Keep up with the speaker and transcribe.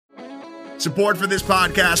Support for this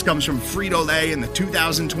podcast comes from Frito-Lay and the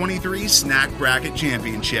 2023 Snack Bracket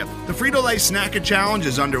Championship. The Frito-Lay Snack-A Challenge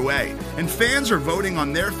is underway, and fans are voting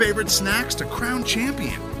on their favorite snacks to crown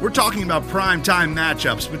champion. We're talking about prime-time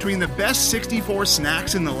matchups between the best 64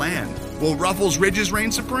 snacks in the land. Will Ruffles Ridges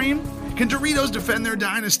reign supreme? Can Doritos defend their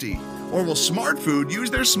dynasty? Or will Smart Food use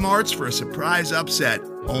their smarts for a surprise upset?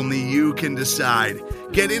 Only you can decide.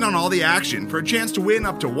 Get in on all the action for a chance to win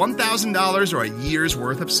up to $1,000 or a year's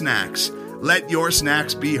worth of snacks. Let your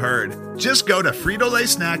snacks be heard. Just go to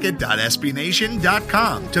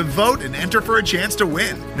fritolaysnacket.sbnation.com to vote and enter for a chance to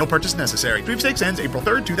win. No purchase necessary. Sweepstakes ends April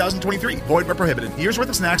 3rd, 2023. Void where prohibited. Year's worth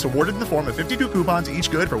of snacks awarded in the form of 52 coupons, each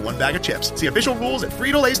good for one bag of chips. See official rules at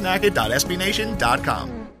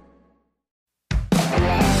fritolaysnacket.sbnation.com.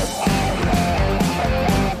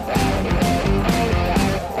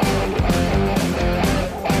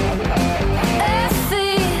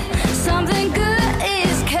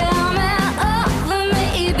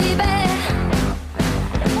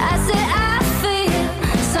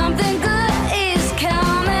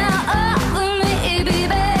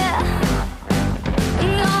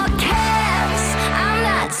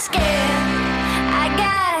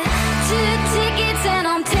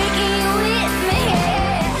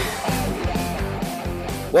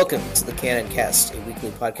 Welcome to the Cannon Cast, a weekly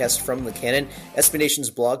podcast from the Cannon, SB Nation's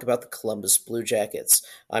blog about the Columbus Blue Jackets.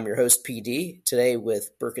 I'm your host, PD, today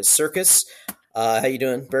with Burkus Circus. How you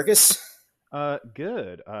doing, Burkus?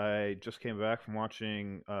 Good. I just came back from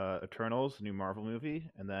watching Eternals, the new Marvel movie,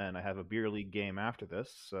 and then I have a beer league game after this,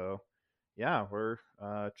 so yeah, we're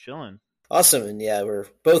chilling. Awesome, and yeah, we're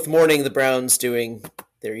both mourning the Browns doing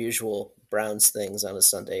their usual Browns things on a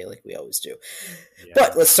Sunday like we always do. Yeah.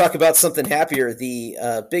 But let's talk about something happier. The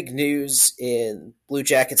big news in Blue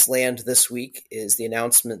Jackets land this week is the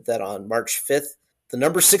announcement that on March 5th, the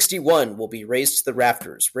number 61 will be raised to the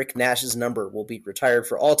rafters. Rick Nash's number will be retired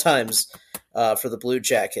for all times for the Blue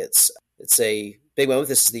Jackets. It's a big moment.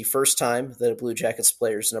 This is the first time that a Blue Jackets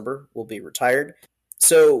player's number will be retired.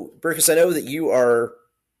 So, Burkus, I know that you are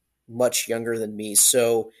much younger than me.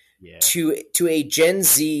 So, yeah. To a Gen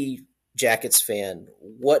Z Jackets fan,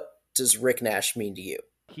 what does Rick Nash mean to you?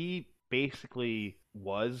 He basically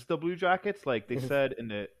was the Blue Jackets. Like they said in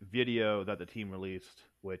the video that the team released,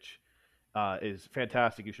 which is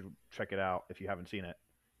fantastic. You should check it out if you haven't seen it.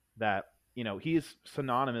 That, you know, he's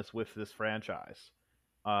synonymous with this franchise.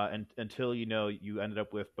 And until, you know, you ended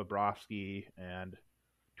up with Bobrovsky and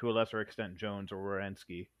to a lesser extent Jones or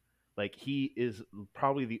Werenski. Like, he is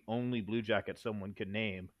probably the only Blue Jacket someone could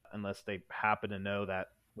name, unless they happen to know that,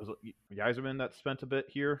 was it Yzerman that spent a bit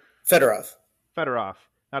here? Fedorov.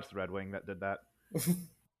 That's the Red Wing that did that.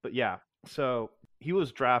 But yeah, so he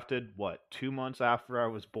was drafted, 2 months after I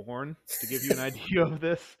was born, to give you an idea of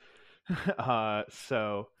this.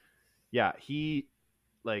 So yeah,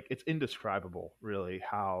 it's indescribable, really,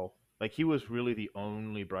 how, he was really the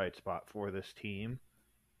only bright spot for this team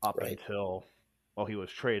up until... Well, he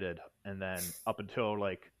was traded, and then up until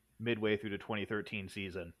midway through the 2013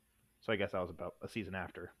 season. So I guess that was about a season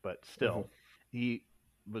after, but still, he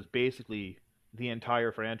was basically the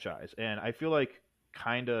entire franchise. And I feel like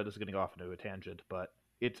this is going to go off into a tangent, but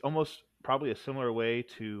it's almost probably a similar way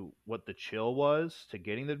to what the Chill was to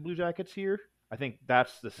getting the Blue Jackets here. I think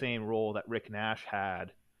that's the same role that Rick Nash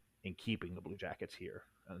had in keeping the Blue Jackets here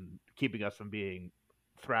and keeping us from being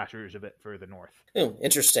Thrashers a bit further north.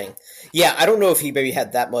 Interesting. Yeah, I don't know if he maybe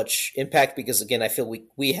had that much impact because, again, I feel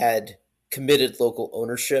we had committed local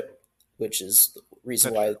ownership, which is the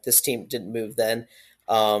reason why this team didn't move then.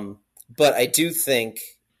 But I do think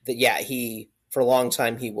that, for a long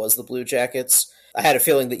time, he was the Blue Jackets. I had a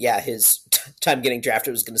feeling that, his time getting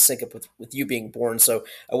drafted was going to sync up with you being born, so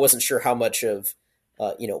I wasn't sure how much of,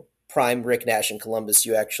 prime Rick Nash in Columbus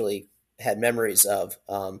you actually had memories of.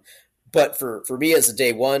 But for me as a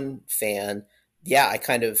day one fan, I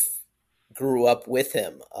kind of grew up with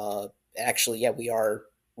him. We are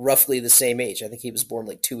roughly the same age. I think he was born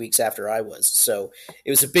 2 weeks after I was. So it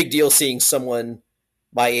was a big deal seeing someone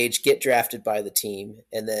my age get drafted by the team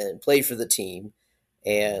and then play for the team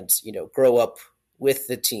and, grow up with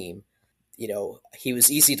the team. He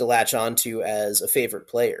was easy to latch onto as a favorite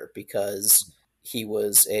player because he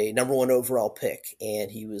was a number one overall pick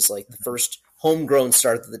and he was the first homegrown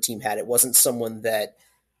start that the team had. It wasn't someone that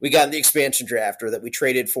we got in the expansion draft or that we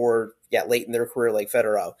traded for late in their career like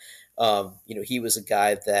Fedorov. He was a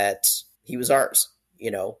guy that he was ours,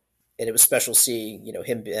 and it was special seeing,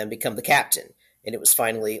 him become the captain. And it was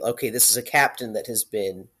finally, okay, this is a captain that has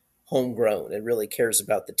been homegrown and really cares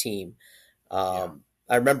about the team. I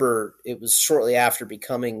remember it was shortly after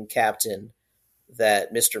becoming captain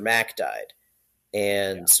that Mr. Mack died.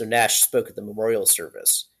 And so Nash spoke at the memorial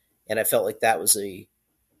service. And I felt like that was a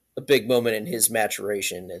big moment in his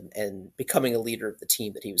maturation and becoming a leader of the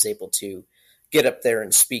team, that he was able to get up there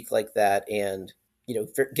and speak like that and,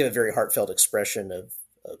 give a very heartfelt expression of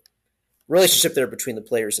relationship there between the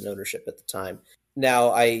players and ownership at the time.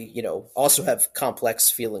 Now, I, also have complex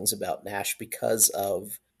feelings about Nash because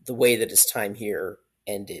of the way that his time here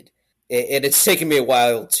ended. And it's taken me a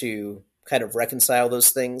while to kind of reconcile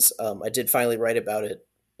those things. I did finally write about it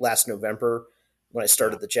last November when I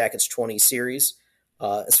started the Jackets 20 series.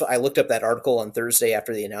 So I looked up that article on Thursday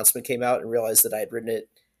after the announcement came out and realized that I had written it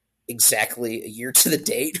exactly a year to the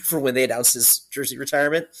date for when they announced his jersey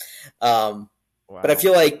retirement. Wow. But I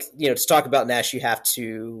feel like, to talk about Nash, you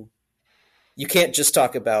can't just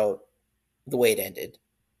talk about the way it ended,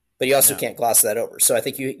 but you also can't gloss that over. So I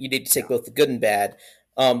think you need to take both the good and bad.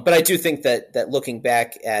 But I do think that looking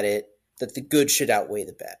back at it, that the good should outweigh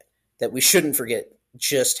the bad, that we shouldn't forget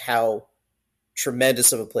just how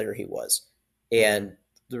tremendous of a player he was and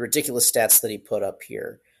the ridiculous stats that he put up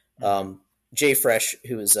here. Jay Fresh,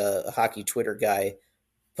 who is a hockey Twitter guy,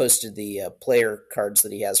 posted the player cards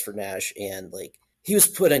that he has for Nash, and he was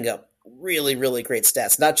putting up really, really great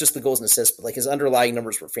stats, not just the goals and assists, but his underlying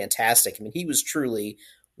numbers were fantastic. I mean, he was truly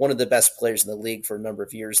one of the best players in the league for a number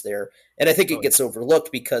of years there. And I think it gets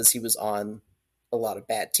overlooked because he was on a lot of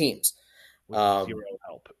bad teams.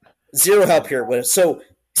 Zero help here. So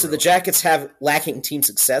the Jackets have lacking team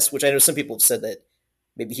success, which I know some people have said that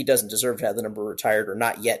maybe he doesn't deserve to have the number retired or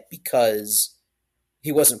not yet because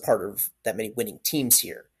he wasn't part of that many winning teams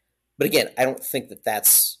here. But again, I don't think that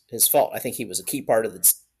that's his fault. I think he was a key part of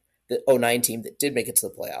the 09 team that did make it to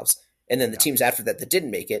the playoffs. And then the teams after that didn't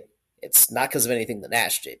make it, it's not because of anything that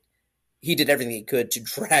Nash did. He did everything he could to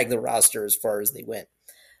drag the roster as far as they went.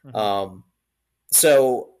 Mm-hmm.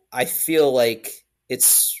 So I feel like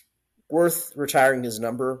it's worth retiring his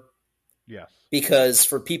number. Yes. Because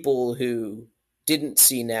for people who didn't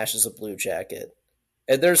see Nash as a Blue Jacket,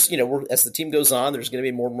 and there's, as the team goes on, there's going to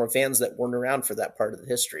be more and more fans that weren't around for that part of the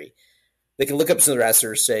history. They can look up some of the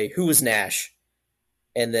wrestlers, say, who was Nash?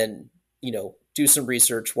 And then, do some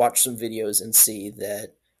research, watch some videos, and see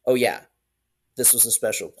that, oh, yeah, this was a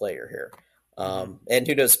special player here. And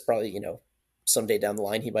who knows, probably, someday down the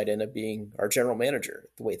line, he might end up being our general manager,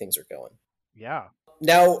 the way things are going. Yeah.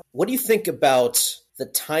 Now, what do you think about the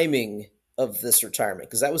timing of this retirement?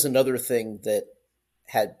 Because that was another thing that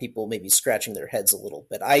had people maybe scratching their heads a little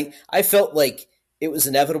bit. I felt like it was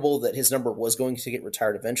inevitable that his number was going to get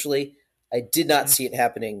retired eventually. I did not see it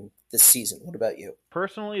happening this season. What about you?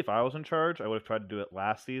 Personally, if I was in charge, I would have tried to do it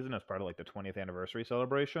last season as part of the 20th anniversary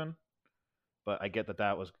celebration. But I get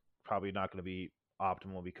that was probably not going to be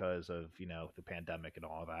optimal because of, the pandemic and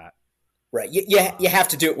all of that. Right. You have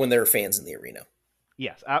to do it when there are fans in the arena.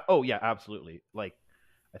 Yes. Yeah, absolutely.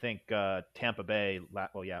 I think Tampa Bay,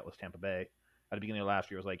 it was Tampa Bay at the beginning of last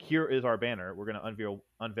year was here is our banner. We're going to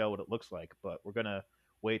unveil what it looks like, but we're going to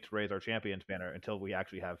wait to raise our champions banner until we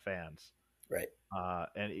actually have fans. Right.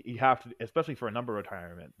 And you have to, especially for a number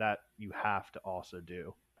retirement, that you have to also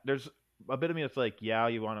do. There's a bit of me that's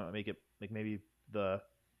you want to make it maybe the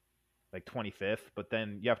 25th, but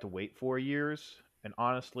then you have to wait 4 years. And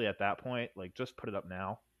honestly, at that point, just put it up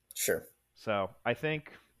now. Sure. So I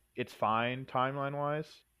think it's fine timeline wise.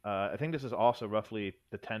 I think this is also roughly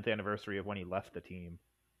the 10th anniversary of when he left the team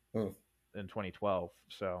in 2012.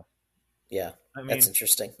 So yeah, that's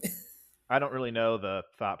interesting. I don't really know the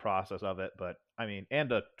thought process of it, but and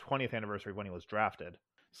the 20th anniversary of when he was drafted.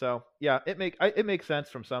 So yeah, it makes sense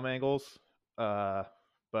from some angles.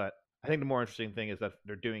 But I think the more interesting thing is that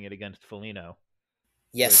they're doing it against Foligno.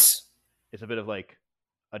 Yes. It's a bit of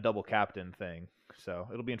a double captain thing. So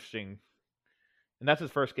it'll be interesting. And that's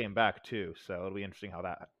his first game back too. So it'll be interesting how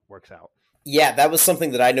that works out. Yeah, that was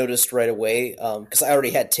something that I noticed right away because I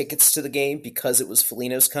already had tickets to the game because it was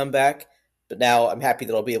Foligno's comeback. But now I'm happy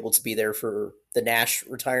that I'll be able to be there for the Nash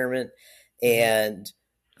retirement. And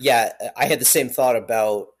yeah, I had the same thought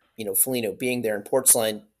about, Foligno being there. And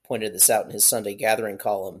Portsline pointed this out in his Sunday Gathering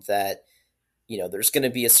column that, there's going to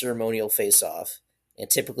be a ceremonial face-off. And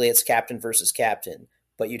typically it's captain versus captain.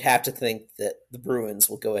 But you'd have to think that the Bruins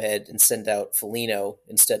will go ahead and send out Foligno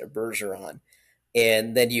instead of Bergeron.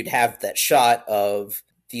 And then you'd have that shot of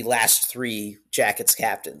the last three Jackets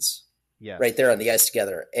captains. Yes. Right there on the ice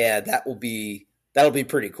together. And that'll be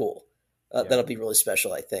pretty cool. That'll be really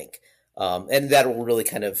special, I think. And that will really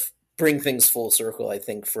kind of bring things full circle, I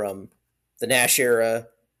think, from the Nash era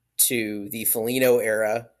to the Foligno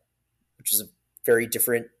era, which is a very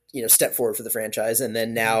different, step forward for the franchise. And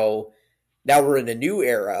then now we're in a new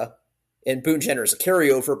era, and Boone Jenner is a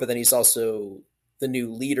carryover, but then he's also the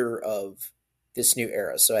new leader of this new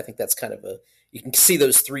era. So I think that's kind of you can see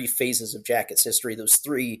those 3 phases of Jackets history, those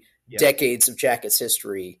 3 decades of Jackets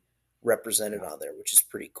history represented on there, which is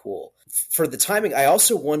pretty cool. For the timing, I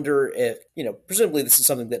also wonder if, presumably this is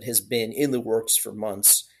something that has been in the works for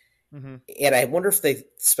months. Mm-hmm. And I wonder if they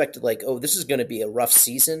expected this is going to be a rough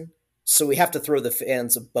season. So we have to throw the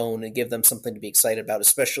fans a bone and give them something to be excited about,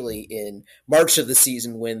 especially in March of the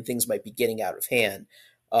season when things might be getting out of hand.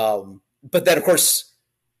 But then, of course,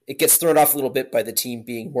 it gets thrown off a little bit by the team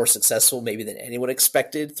being more successful maybe than anyone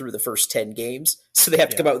expected through the first 10 games. So they have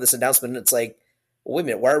to come out with this announcement, and it's like, well, wait a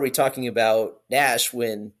minute, why are we talking about Nash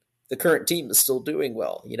when the current team is still doing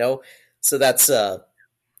well? So that's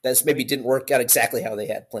maybe didn't work out exactly how they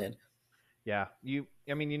had planned. Yeah, you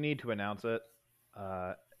need to announce it.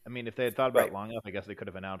 If they had thought about it long enough, I guess they could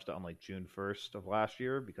have announced it on June 1st of last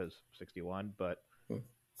year because 61. But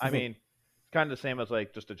it's kind of the same as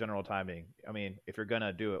just a general timing. If you're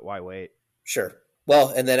gonna do it, why wait? Sure. Well,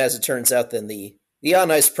 and then as it turns out, then the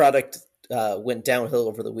On Ice product went downhill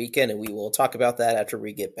over the weekend, and we will talk about that after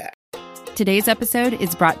we get back. Today's episode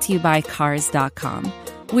is brought to you by Cars.com.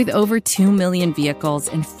 With over 2 million vehicles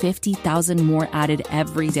and 50,000 more added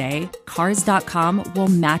every day, Cars.com will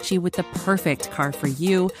match you with the perfect car for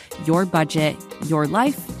you, your budget, your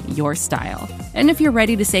life, your style. And if you're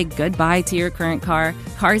ready to say goodbye to your current car,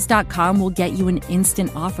 Cars.com will get you an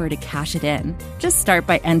instant offer to cash it in. Just start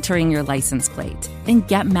by entering your license plate and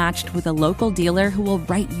get matched with a local dealer who will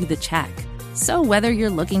write you the check. So whether you're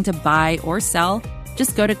looking to buy or sell,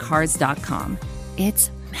 just go to Cars.com.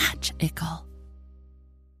 It's magical.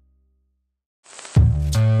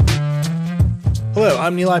 Hello,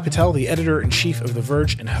 I'm Nilay Patel, the editor-in-chief of The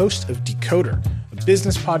Verge and host of Decoder, a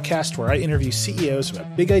business podcast where I interview CEOs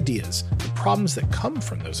about big ideas, the problems that come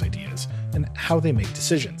from those ideas, and how they make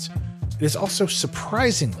decisions. It is also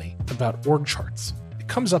surprisingly about org charts. It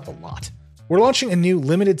comes up a lot. We're launching a new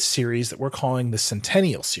limited series that we're calling the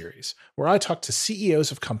Centennial Series, where I talk to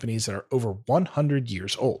CEOs of companies that are over 100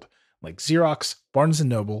 years old, like Xerox, Barnes &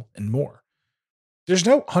 Noble, and more. There's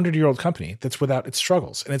no 100-year-old company that's without its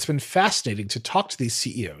struggles, and it's been fascinating to talk to these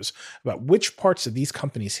CEOs about which parts of these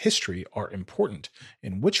companies' history are important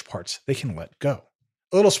and which parts they can let go.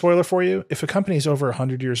 A little spoiler for you, if a company is over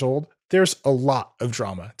 100 years old, there's a lot of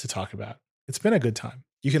drama to talk about. It's been a good time.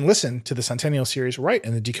 You can listen to the Centennial Series right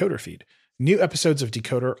in the Decoder feed. New episodes of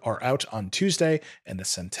Decoder are out on Tuesday, and the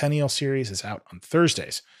Centennial Series is out on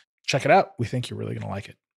Thursdays. Check it out. We think you're really going to like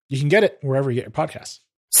it. You can get it wherever you get your podcasts.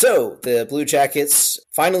 So the Blue Jackets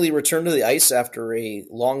finally returned to the ice after a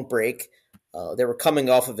long break. They were coming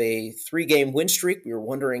off of a 3-game win streak. We were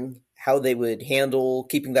wondering how they would handle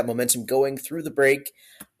keeping that momentum going through the break.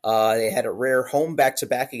 They had a rare home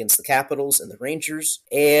back-to-back against the Capitals and the Rangers,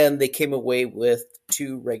 and they came away with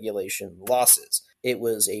 2 regulation losses. It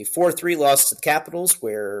was a 4-3 loss to the Capitals,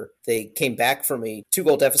 where they came back from a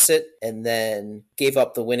 2-goal deficit and then gave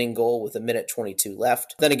up the winning goal with 1:22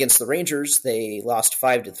 left. Then against the Rangers, they lost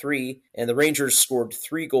 5-3, and the Rangers scored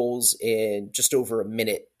 3 goals in just over a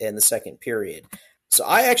minute in the second period. So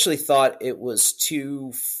I actually thought it was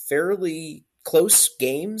 2 fairly close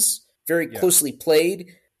games, very closely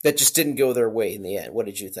played, that just didn't go their way in the end. What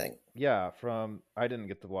did you think? Yeah, I didn't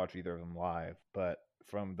get to watch either of them live, but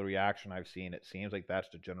from the reaction I've seen, it seems like that's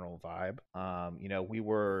the general vibe. We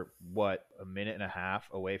were, a minute and a half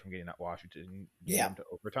away from getting that Washington game to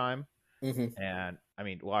overtime. Mm-hmm. And,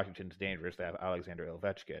 Washington's dangerous. They have Alexander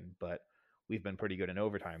Ovechkin, but we've been pretty good in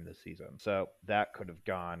overtime this season. So that could have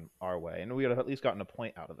gone our way, and we would have at least gotten a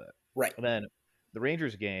point out of it. Right. And then the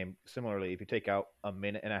Rangers game, similarly, if you take out a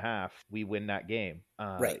minute and a half, we win that game.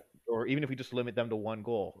 Right. Or even if we just limit them to 1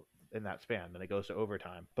 goal in that span, then it goes to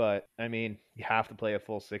overtime. But you have to play a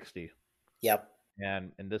full 60. Yep.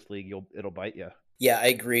 And in this league, it'll bite you. Yeah, I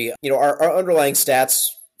agree. Our underlying stats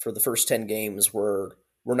for the first 10 games were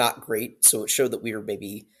not great, so it showed that we were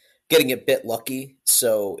maybe getting a bit lucky.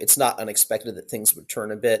 So it's not unexpected that things would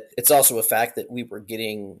turn a bit. It's also a fact that we were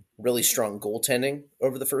getting really strong goaltending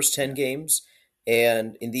over the first 10 games,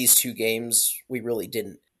 and in these 2 games, we really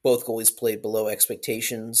didn't. Both goalies played below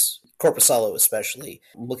expectations, Korpisalo especially.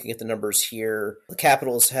 I'm looking at the numbers here. The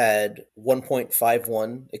Capitals had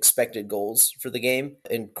 1.51 expected goals for the game,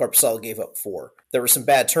 and Korpisalo gave up 4. There were some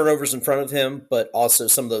bad turnovers in front of him, but also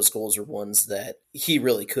some of those goals are ones that he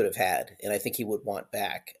really could have had, and I think he would want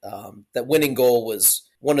back. That winning goal was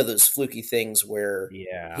one of those fluky things where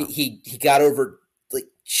he got over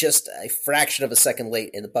just a fraction of a second late,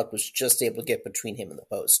 and the puck was just able to get between him and the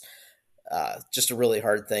post. Just a really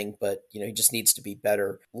hard thing, but he just needs to be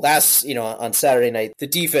better. On Saturday night, the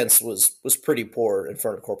defense was pretty poor in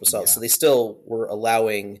front of Korpisalo, so they still were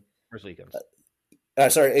allowing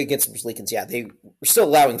against Lakins. Yeah, they were still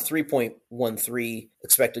allowing 3.13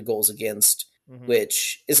 expected goals against,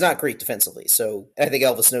 which is not great defensively. So I think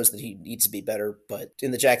Elvis knows that he needs to be better. But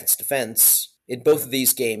in the Jackets' defense, in both of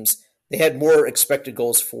these games, they had more expected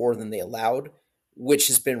goals for than they allowed, which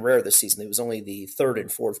has been rare this season. It was only the third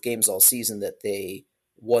and fourth games all season that they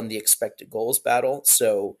won the expected goals battle.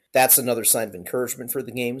 So that's another sign of encouragement for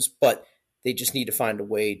the games. But they just need to find a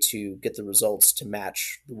way to get the results to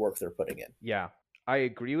match the work they're putting in. Yeah, I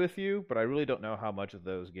agree with you, but I really don't know how much of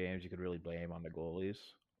those games you could really blame on the goalies.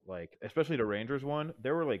 Like, especially the Rangers one,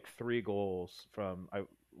 there were like 3 goals from, I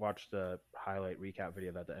watched the highlight recap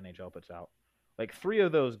video that the NHL puts out. Like 3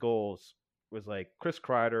 of those goals was like Chris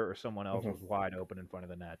Kreider or someone else was wide open in front of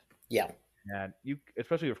the net. Yeah. And you,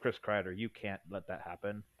 especially with Chris Kreider, you can't let that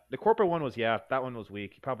happen. The Corpo one was, that one was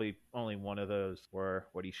weak. He probably only one of those were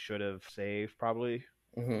what he should have saved, probably.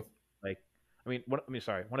 Like, one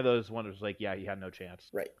of those ones was like, he had no chance.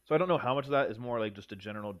 Right. So I don't know how much of that is more like just a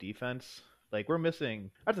general defense. Like, we're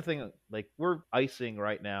missing, that's the thing, like, we're icing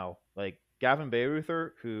right now. Like, Gavin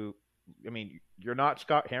Bayreuther, who, you're not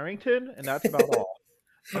Scott Harrington, and that's about all.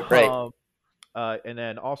 Right. And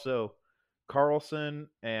then also Carlson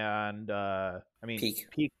and,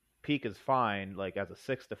 Peak is fine, like, as a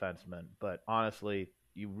 6th defenseman, but honestly,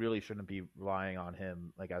 you really shouldn't be relying on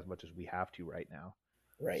him, like, as much as we have to right now.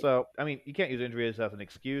 Right. So, you can't use injuries as an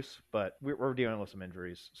excuse, but we're dealing with some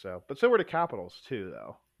injuries. So, but so were the Capitals, too,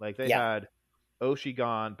 though. Like, they had Oshie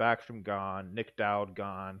gone, Backstrom gone, Nick Dowd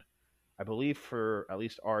gone. I believe for at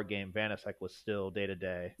least our game, Vanacek was still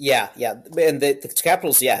day-to-day. Yeah. And the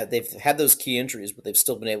Capitals, they've had those key injuries, but they've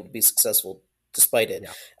still been able to be successful despite it.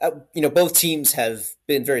 Yeah. Both teams have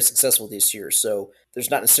been very successful this year, so there's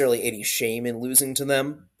not necessarily any shame in losing to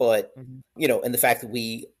them, but, and the fact that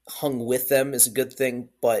we hung with them is a good thing,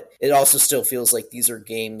 but it also still feels like these are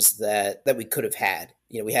games that we could have had.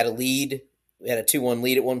 We had a lead, we had a 2-1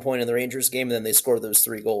 lead at one point in the Rangers game, and then they scored those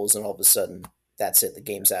 3 goals, and all of a sudden, that's it. The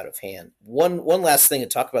game's out of hand. One last thing to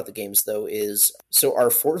talk about the games, though, is so our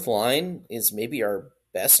 4th line is maybe our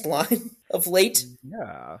best line of late.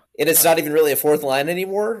 Yeah. And it's not even really a 4th line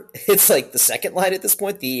anymore. It's like the 2nd line at this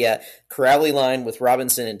point. The Corrali line with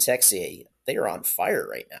Robinson and Texier, they are on fire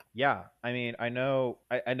right now. Yeah. I know.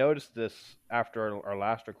 I noticed this after our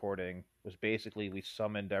last recording was basically we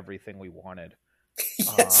summoned everything we wanted.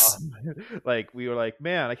 Yes. Like, we were like,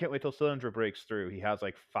 man, I can't wait till Sillinger breaks through. He has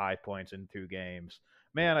like 5 points in 2 games.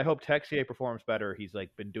 Man, I hope Texier performs better. He's like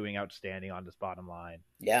been doing outstanding on this bottom line.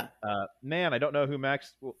 Yeah. Man, I don't know who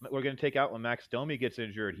we're going to take out when Max Domi gets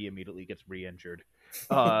injured. He immediately gets re-injured.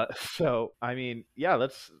 So, we've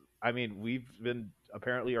been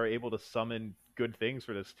apparently are able to summon good things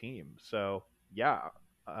for this team. So,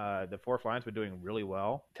 the 4th line's been doing really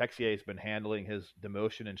well. Texier's been handling his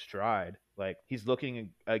demotion in stride. Like, he's looking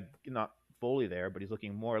not fully there, but he's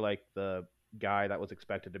looking more like the guy that was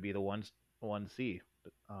expected to be the 1C.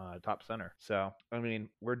 Top center. So,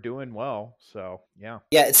 we're doing well. So, yeah.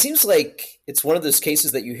 Yeah, it seems like it's one of those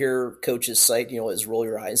cases that you hear coaches cite, as roll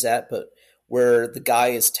your eyes at, but where the guy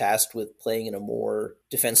is tasked with playing in a more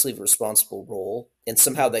defensively responsible role, and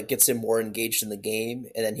somehow that gets him more engaged in the game,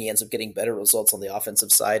 and then he ends up getting better results on the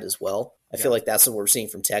offensive side as well. I feel like that's what we're seeing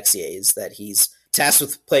from Texier, is that he's tasked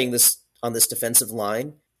with playing on this defensive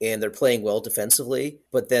line, and they're playing well defensively,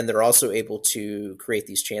 but then they're also able to create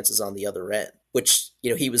these chances on the other end, which,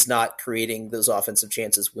 he was not creating those offensive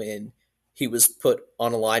chances when he was put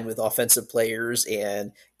on a line with offensive players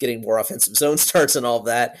and getting more offensive zone starts and all of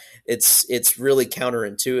that. It's really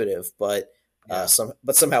counterintuitive, but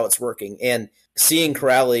somehow it's working. And seeing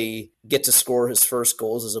Corrali get to score his first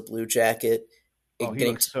goals as a Blue Jacket, he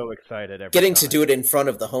looks so excited. Getting to do it in front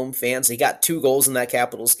of the home fans. He got 2 goals in that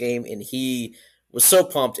Capitals game, and he was so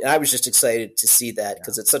pumped. And I was just excited to see that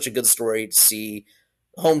because it's such a good story to see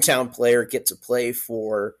a hometown player get to play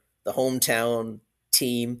for the hometown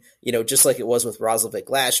team, just like it was with Roslovic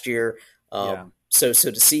last year. So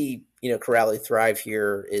to see, Corrali thrive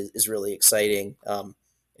here is really exciting.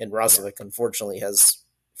 And Roslovic, unfortunately, has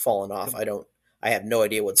fallen off. I have no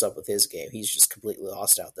idea what's up with his game. He's just completely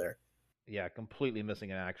lost out there. Yeah, completely missing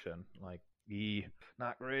in action. Like,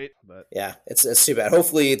 not great, but yeah, it's too bad.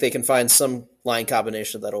 Hopefully they can find some line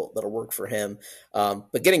combination that'll work for him.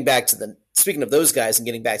 But getting back to speaking of those guys and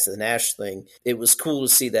getting back to the Nash thing, it was cool to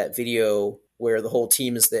see that video where the whole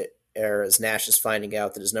team is there as Nash is finding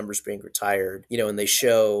out that his number's being retired, and they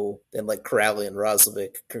show them like Corrali and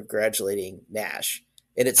Roslovic congratulating Nash.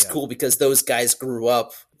 And it's cool because those guys grew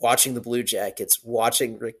up watching the Blue Jackets,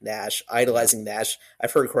 watching Rick Nash, idolizing Nash.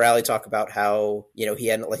 I've heard Corrali talk about how, he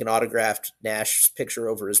had like an autographed Nash picture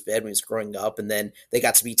over his bed when he was growing up. And then they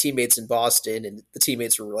got to be teammates in Boston, and the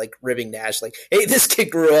teammates were like ribbing Nash, like, hey, this kid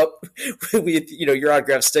grew up with, your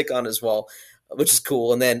autograph stick on his wall, which is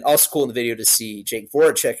cool. And then also cool in the video to see Jake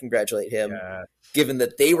Voracek congratulate him, given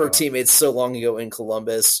that they were teammates so long ago in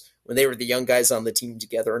Columbus when they were the young guys on the team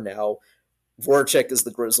together. Now Voracek is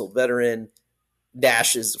the grizzled veteran.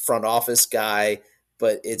 Nash is the front office guy,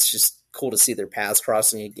 but it's just cool to see their paths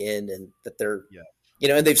crossing again, and that they're,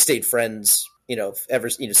 and they've stayed friends, ever,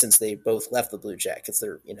 since they both left the Blue Jackets.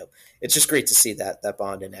 They're, it's just great to see that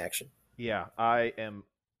bond in action. Yeah, I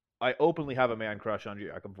openly have a man crush on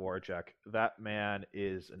Jakub Voracek. That man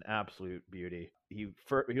is an absolute beauty. He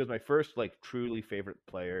was my first like truly favorite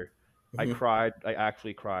player. Mm-hmm. I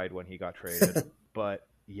actually cried when he got traded, but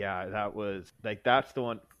yeah, that was like, that's the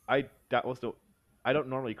one I don't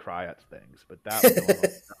normally cry at things, but that was the one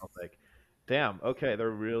I was like, damn, okay,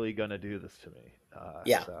 they're really gonna do this to me.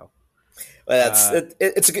 So. Well,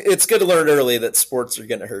 it's good to learn early that sports are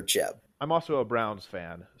gonna hurt Jeb. I'm also a Browns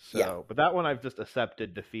fan, but that one I've just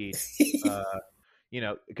accepted defeat.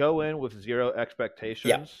 Go in with zero expectations.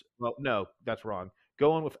 Yeah. Well, no, that's wrong.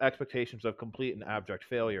 Go in with expectations of complete and abject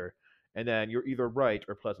failure, and then you're either right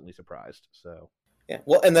or pleasantly surprised. So yeah,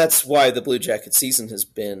 well, and that's why the Blue Jacket season has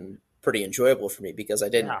been pretty enjoyable for me, because I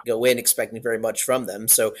didn't go in expecting very much from them.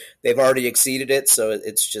 So they've already exceeded it. So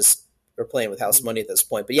it's just, we're playing with house money at this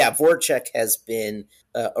point. But yeah, Voracek has been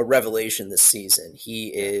a revelation this season.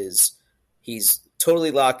 He's totally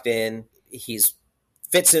locked in. He's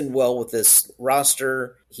fits in well with this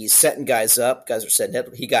roster. He's setting guys up. Guys are setting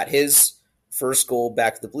up. He got his first goal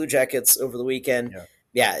back to the Blue Jackets over the weekend.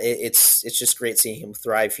 Yeah, it's just great seeing him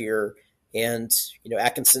thrive here. And,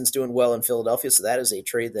 Atkinson's doing well in Philadelphia, so that is a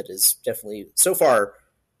trade that is definitely, so far,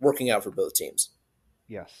 working out for both teams.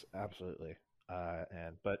 Yes, absolutely.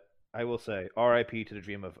 But I will say, RIP to the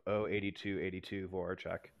dream of 82-82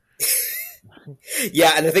 Voracek.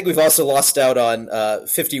 Yeah, and I think we've also lost out on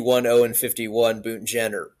 51-0-51 Boone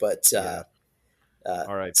Jenner, but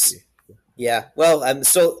RIP. Yeah, well, I'm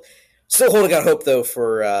still holding out hope though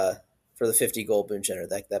for the 50-goal Boone Jenner.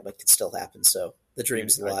 That could still happen. So the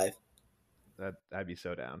dream's alive. I'd be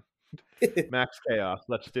so down. Max Chaos,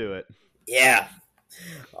 let's do it. Yeah.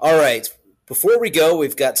 All right. Before we go,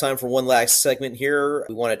 we've got time for one last segment here.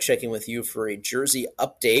 We want to check in with you for a jersey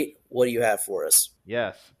update. What do you have for us?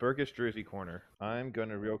 Yes, Burkish Jersey Corner. I'm going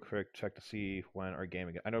to real quick check to see when our game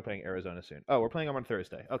again. I know we're playing Arizona soon. Oh, we're playing them on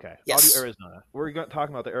Thursday. Okay. Yes. I'll do Arizona. We're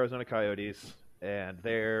talking about the Arizona Coyotes and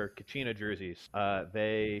their Kachina jerseys.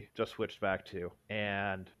 They just switched back to.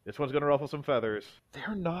 And this one's going to ruffle some feathers.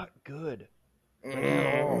 They're not good.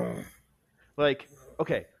 Like,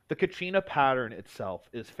 okay, the Kachina pattern itself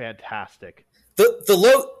is fantastic.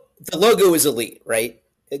 The logo is elite, right?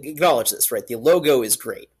 Acknowledge this, right? The logo is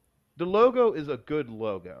great. The logo is a good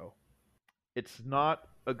logo. It's not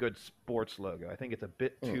a good sports logo. I think it's a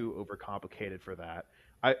bit too overcomplicated for that.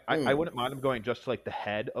 I wouldn't mind them going just to like the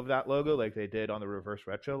head of that logo like they did on the reverse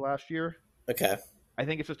retro last year. Okay. I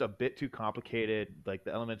think it's just a bit too complicated. Like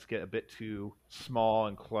the elements get a bit too small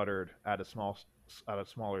and cluttered at a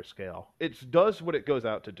smaller scale. It does what it goes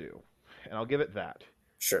out to do, and I'll give it that.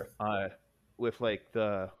 Sure. With like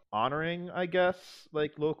the honoring, I guess,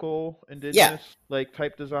 like local indigenous like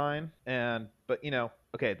type design, but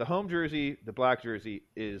okay, the home jersey, the black jersey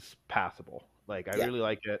is passable. Like I really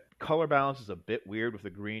like it. Color balance is a bit weird with the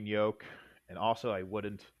green yoke, and also I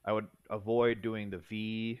would avoid doing the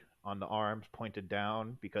V on the arms pointed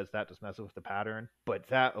down because that just messes with the pattern. But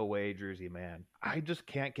that away jersey, man, I just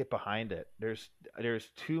can't get behind it. There's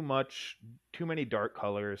too many dark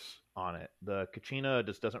colors on it. The Kachina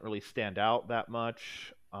just doesn't really stand out that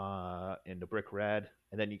much in the brick red.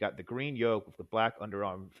 And then you got the green yoke with the black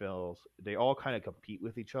underarm fills. They all kind of compete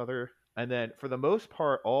with each other. And then for the most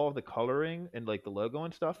part, all of the coloring and like the logo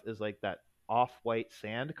and stuff is like that off-white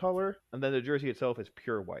sand color. And then the jersey itself is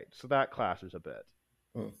pure white. So that clashes a bit.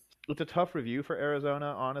 It's a tough review for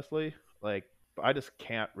Arizona, honestly. Like, I just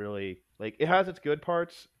can't really like. It has its good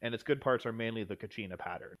parts, and its good parts are mainly the Kachina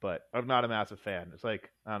pattern. But I'm not a massive fan. It's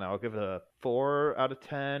like, I don't know. I'll give it a 4 out of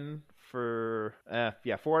 10 for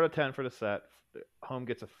 4 out of 10 for the set. Home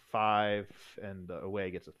gets a 5, and the away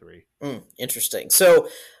gets a 3. Interesting. So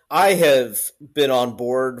I have been on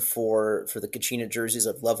board for the Kachina jerseys.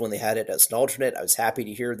 I've loved when they had it as an alternate. I was happy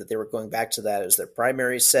to hear that they were going back to that as their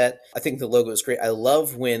primary set. I think the logo is great. I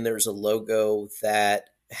love when there's a logo that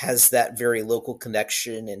has that very local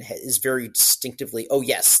connection and is very distinctively, oh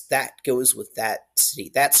yes, that goes with that city.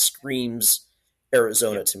 That screams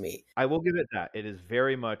Arizona to me. I will give it that. It is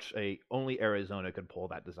very much only Arizona could pull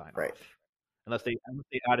that design Right. off. Unless they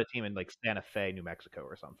add a team in like Santa Fe, New Mexico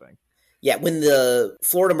or something. Yeah, when the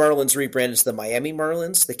Florida Marlins rebranded to the Miami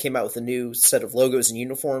Marlins, they came out with a new set of logos and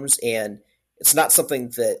uniforms, and it's not something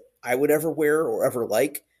that I would ever wear or ever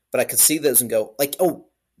like, but I could see those and go, like, oh,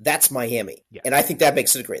 that's Miami. Yeah. And I think that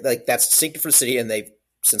makes it great. Like, that's distinctive for the city, and they've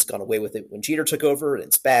since gone away with it when Jeter took over, and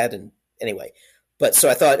it's bad, and anyway. But so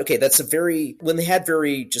I thought, okay, when they had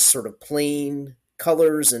very just sort of plain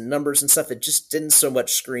colors and numbers and stuff, it just didn't so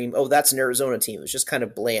much scream, oh, that's an Arizona team. It was just kind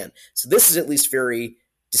of bland. So this is at least very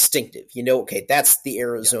distinctive. Okay, that's the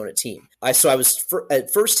Arizona team. I was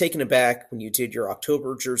at first taken aback when you did your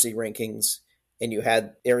October jersey rankings and you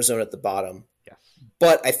had Arizona at the bottom. Yes.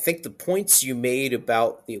 But I think the points you made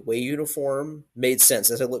about the away uniform made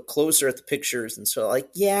sense as I look closer at the pictures. And so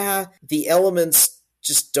the elements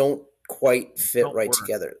just don't quite fit right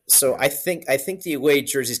together. So I think the away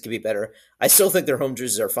jerseys could be better. I still think their home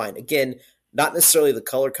jerseys are fine. Again, not necessarily the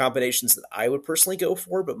color combinations that I would personally go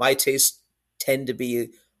for, but my tastes tend to be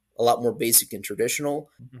a lot more basic and traditional.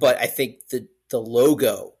 Mm-hmm. But I think the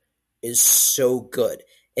logo is so good.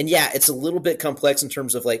 And yeah, it's a little bit complex in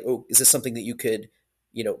terms of like, oh, is this something that you could,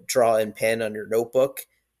 draw in pen on your notebook?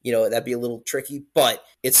 That'd be a little tricky, but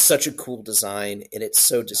it's such a cool design and it's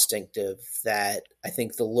so distinctive that I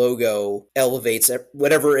think the logo elevates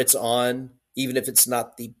whatever it's on, even if it's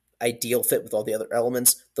not the ideal fit with all the other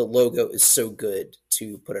elements. The logo is so good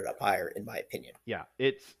to put it up higher, in my opinion. Yeah,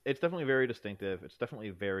 it's definitely very distinctive. It's definitely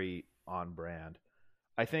very on brand.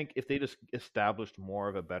 I think if they just established more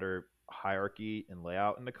of a better hierarchy and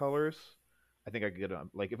layout in the colors, I think I could get on.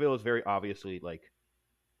 Like if it was very obviously like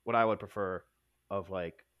what I would prefer of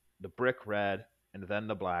like the brick red and then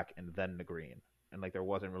the black and then the green, and like there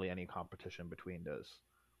wasn't really any competition between those,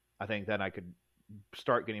 I think then I could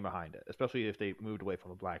start getting behind it, especially if they moved away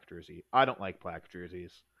from a black jersey. I don't like black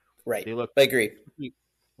jerseys. Right. They look, I agree.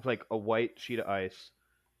 It's like a white sheet of ice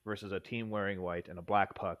versus a team wearing white and a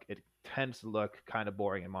black puck. It tends to look kind of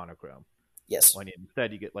boring and monochrome. Yes. When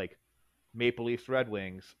instead you get like Maple Leafs, Red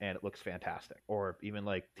Wings, and it looks fantastic. Or even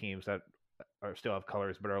like teams that still have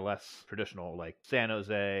colors but are less traditional, like San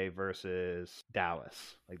Jose versus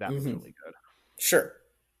Dallas. Like that was really good. Sure.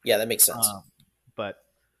 Yeah, that makes sense. But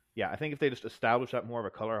yeah, I think if they just establish that more of a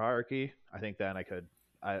color hierarchy, I think then I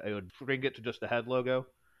would bring it to just the head logo.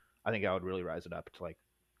 I think I would really rise it up to like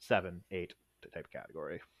 7, 8 type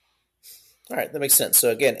category. All right, that makes sense. So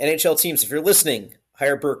again, NHL teams, if you're listening,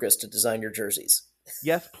 hire Burkus to design your jerseys.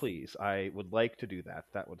 Yes, please. I would like to do that.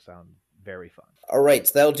 That would sound very fun. All right,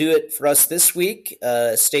 so that'll do it for us this week.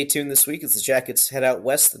 Stay tuned this week as the Jackets head out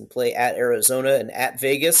west and play at Arizona and at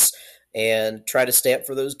Vegas and try to stay up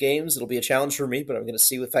for those games. It'll be a challenge for me, but I'm going to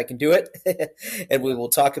see if I can do it. And we will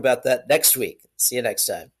talk about that next week. See you next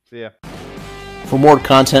time. See ya. For more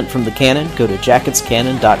content from The Cannon, go to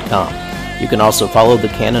jacketscannon.com. You can also follow The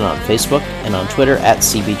Cannon on Facebook and on Twitter at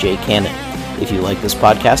CBJCannon. If you like this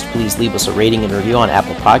podcast, please leave us a rating and review on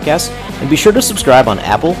Apple Podcasts, and be sure to subscribe on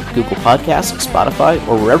Apple, Google Podcasts, Spotify,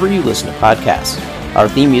 or wherever you listen to podcasts. Our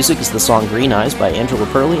theme music is the song Green Eyes by Angela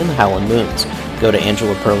Perley and the Howlin' Moons. Go to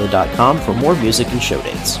angelaperley.com for more music and show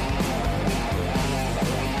dates.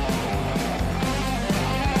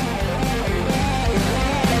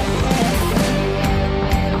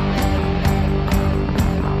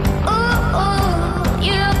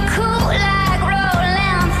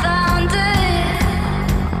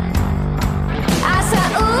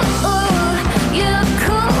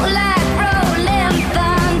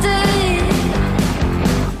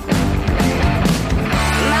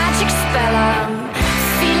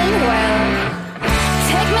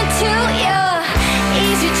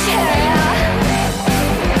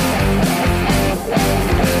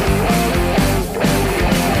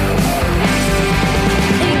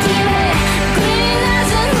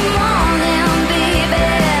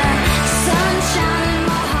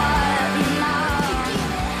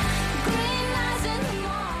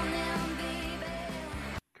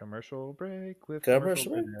 Commercial break. You can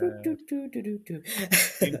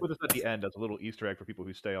put this at the end as a little Easter egg for people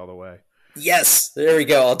who stay all the way. Yes, there we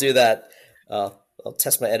go. I'll do that. I'll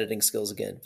test my editing skills again.